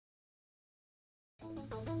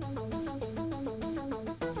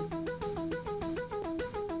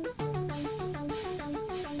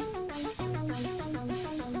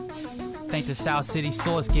ain't the South City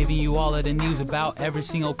source, giving you all of the news about every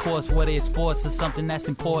single course, whether it's sports or something that's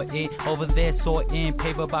important. Over there, sorting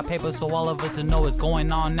paper by paper, so all of us will know what's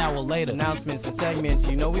going on now or later. Announcements and segments,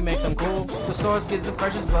 you know we make them cool. The source gets the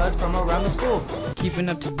freshest buzz from around the school. Keeping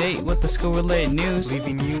up to date with the school-related news.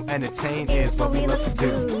 Leaving you entertained is what we love to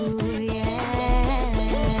do. Yeah.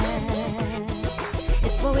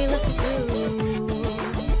 It's what we love to do.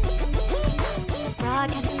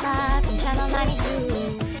 Broadcasting live from Channel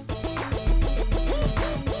 92.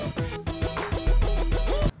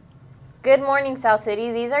 Good morning, South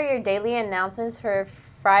City. These are your daily announcements for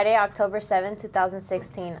Friday, October 7,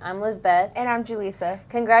 2016. I'm Lizbeth. And I'm Julissa.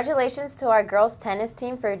 Congratulations to our girls tennis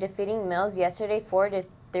team for defeating Mills yesterday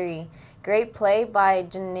 4-3. Great play by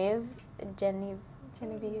Genevieve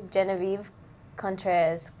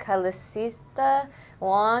Contreras, Calicista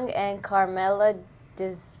Wong, and Carmela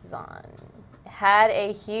Dizon. Had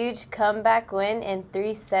a huge comeback win in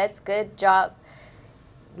 3 sets. Good job,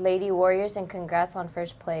 Lady Warriors, and congrats on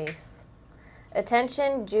first place.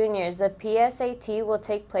 Attention juniors, the PSAT will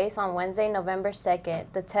take place on Wednesday, November 2nd.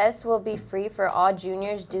 The test will be free for all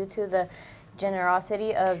juniors due to the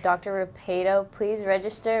generosity of Dr. Rapedo. Please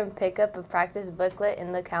register and pick up a practice booklet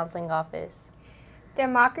in the counseling office.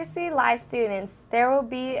 Democracy Live students, there will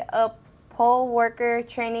be a poll worker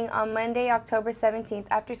training on Monday, October 17th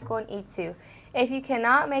after school in E2. If you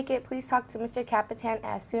cannot make it, please talk to Mr. Capitan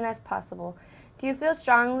as soon as possible. Do you feel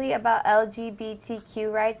strongly about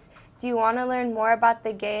LGBTQ rights? Do you want to learn more about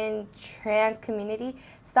the gay and trans community?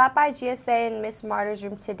 Stop by GSA in Miss Martyr's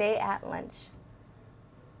room today at lunch.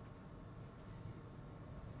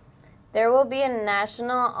 There will be a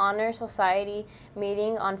National Honor Society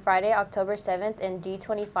meeting on Friday, October 7th in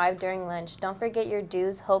D25 during lunch. Don't forget your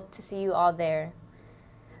dues. Hope to see you all there.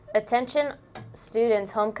 Attention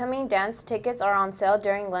students, homecoming dance tickets are on sale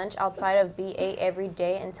during lunch outside of B8 every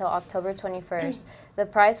day until October 21st. The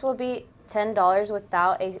price will be $10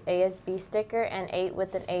 without a ASB sticker and $8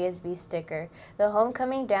 with an ASB sticker. The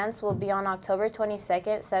homecoming dance will be on October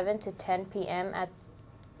 22nd, 7 to 10 p.m. at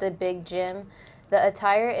the Big Gym. The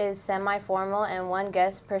attire is semi-formal and one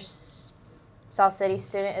guest per South City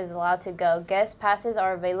student is allowed to go. Guest passes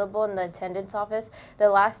are available in the attendance office. The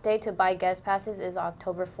last day to buy guest passes is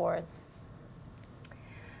October 4th.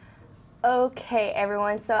 Okay,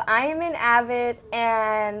 everyone. So I am in Avid,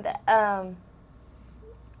 and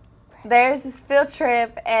there's this field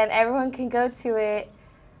trip, and everyone can go to it.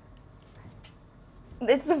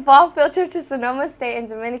 It's a fall field trip to Sonoma State and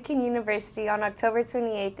Dominican University on October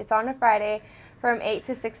 28th. It's on a Friday from 8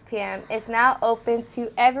 to 6 p.m. It's now open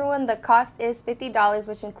to everyone. The cost is $50,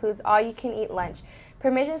 which includes all-you-can-eat lunch.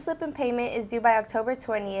 Permission slip and payment is due by October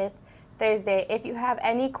 20th, Thursday. If you have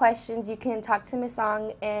any questions, you can talk to Ms.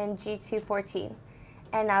 Song in G214.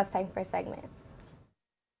 And now it's time for a segment.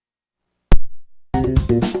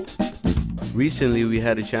 Recently, we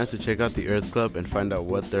had a chance to check out the Earth Club and find out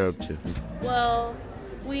what they're up to. Well,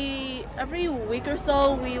 every week or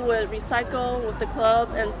so we would recycle with the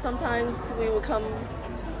club, and sometimes we'll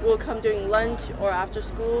come during lunch or after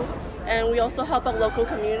school, and we also help out local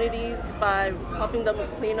communities by helping them with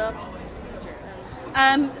cleanups.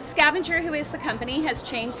 Scavenger, who is the company, has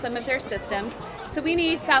changed some of their systems, so we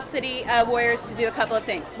need South City Warriors to do a couple of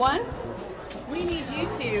things. One, we need you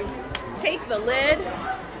to take the lid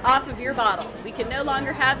off of your bottle. We can no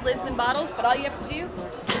longer have lids in bottles, but all you have to do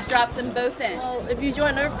is drop them both in. Well, if you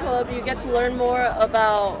join Earth Club, you get to learn more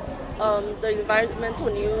about the environmental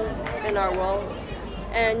news in our world,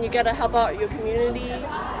 and you get to help out your community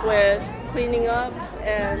with cleaning up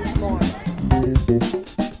and more.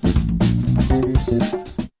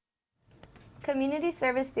 Community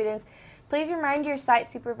service students, please remind your site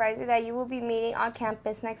supervisor that you will be meeting on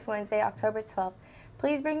campus next Wednesday, October 12th.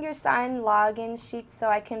 Please bring your signed login sheets so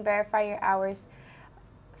I can verify your hours.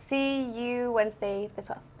 See you Wednesday the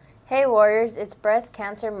 12th. Hey Warriors, it's Breast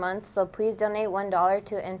Cancer Month, so please donate $1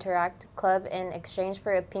 to Interact Club in exchange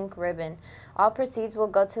for a pink ribbon. All proceeds will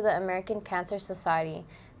go to the American Cancer Society.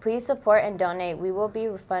 Please support and donate. We will be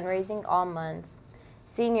fundraising all month.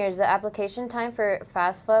 Seniors, the application time for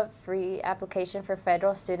FAFSA free application for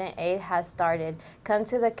federal student aid has started. Come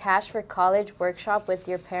to the Cash for College workshop with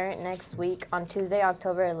your parent next week on Tuesday,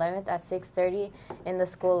 October 11th at 6:30 in the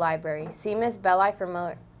school library. See Ms. Belli for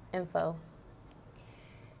more info.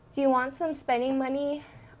 Do you want some spending money?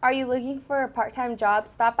 Are you looking for a part-time job?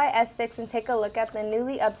 Stop by S6 and take a look at the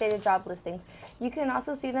newly updated job listings. You can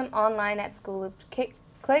also see them online at School.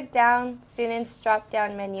 Click down Students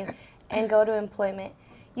drop-down menu and go to Employment.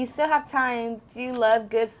 You still have time. Do you love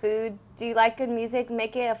good food? Do you like good music?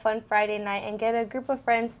 Make it a fun Friday night and get a group of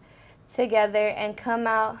friends together and come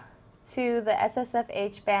out to the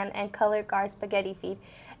SSFH band and color guard spaghetti feed.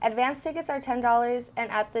 Advance tickets are $10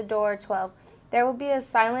 and at the door $12. There will be a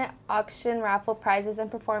silent auction, raffle, prizes, and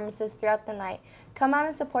performances throughout the night. Come out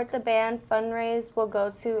and support the band. Fundraise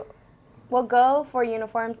will go for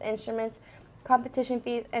uniforms, instruments, competition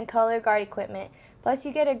fees, and color guard equipment. Plus,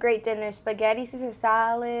 you get a great dinner: spaghetti, Caesar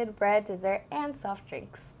salad, bread, dessert, and soft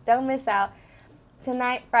drinks. Don't miss out.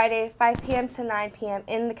 Tonight, Friday, 5 p.m. to 9 p.m.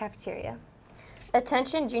 in the cafeteria.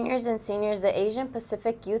 Attention juniors and seniors, the Asian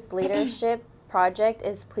Pacific Youth Leadership Project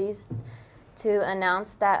is pleased to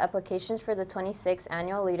announce that applications for the 26th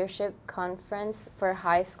Annual Leadership Conference for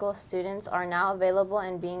high school students are now available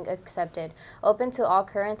and being accepted. Open to all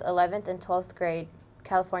current 11th and 12th grade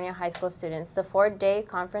California high school students. The 4-day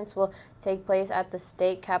conference will take place at the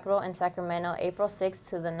state capitol in Sacramento, April 6th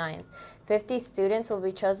to the 9th. 50 students will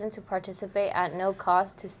be chosen to participate at no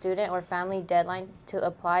cost to student or family. Deadline to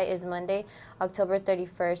apply is Monday, October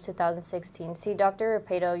 31st, 2016. See Dr.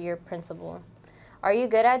 Rapedo, your principal. Are you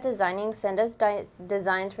good at designing? Send us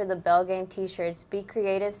designs for the Bell Game t-shirts. Be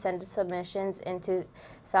creative. Send submissions into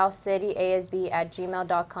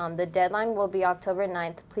southcityasb@gmail.com. The deadline will be October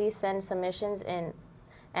 9th. Please send submissions in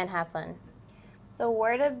and have fun. The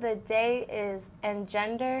word of the day is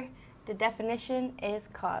engender. The definition is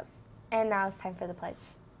cause. And now it's time for the pledge.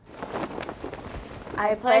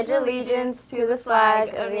 I pledge allegiance to the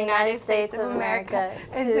flag of the United States of America,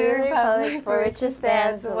 and to the republic for which it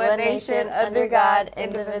stands, one nation, under God,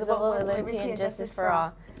 indivisible, with liberty and justice for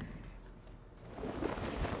all.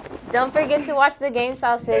 Don't forget to watch the game,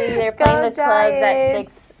 South City. They're playing the Clubs at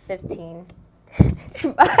 6:15.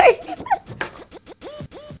 Bye.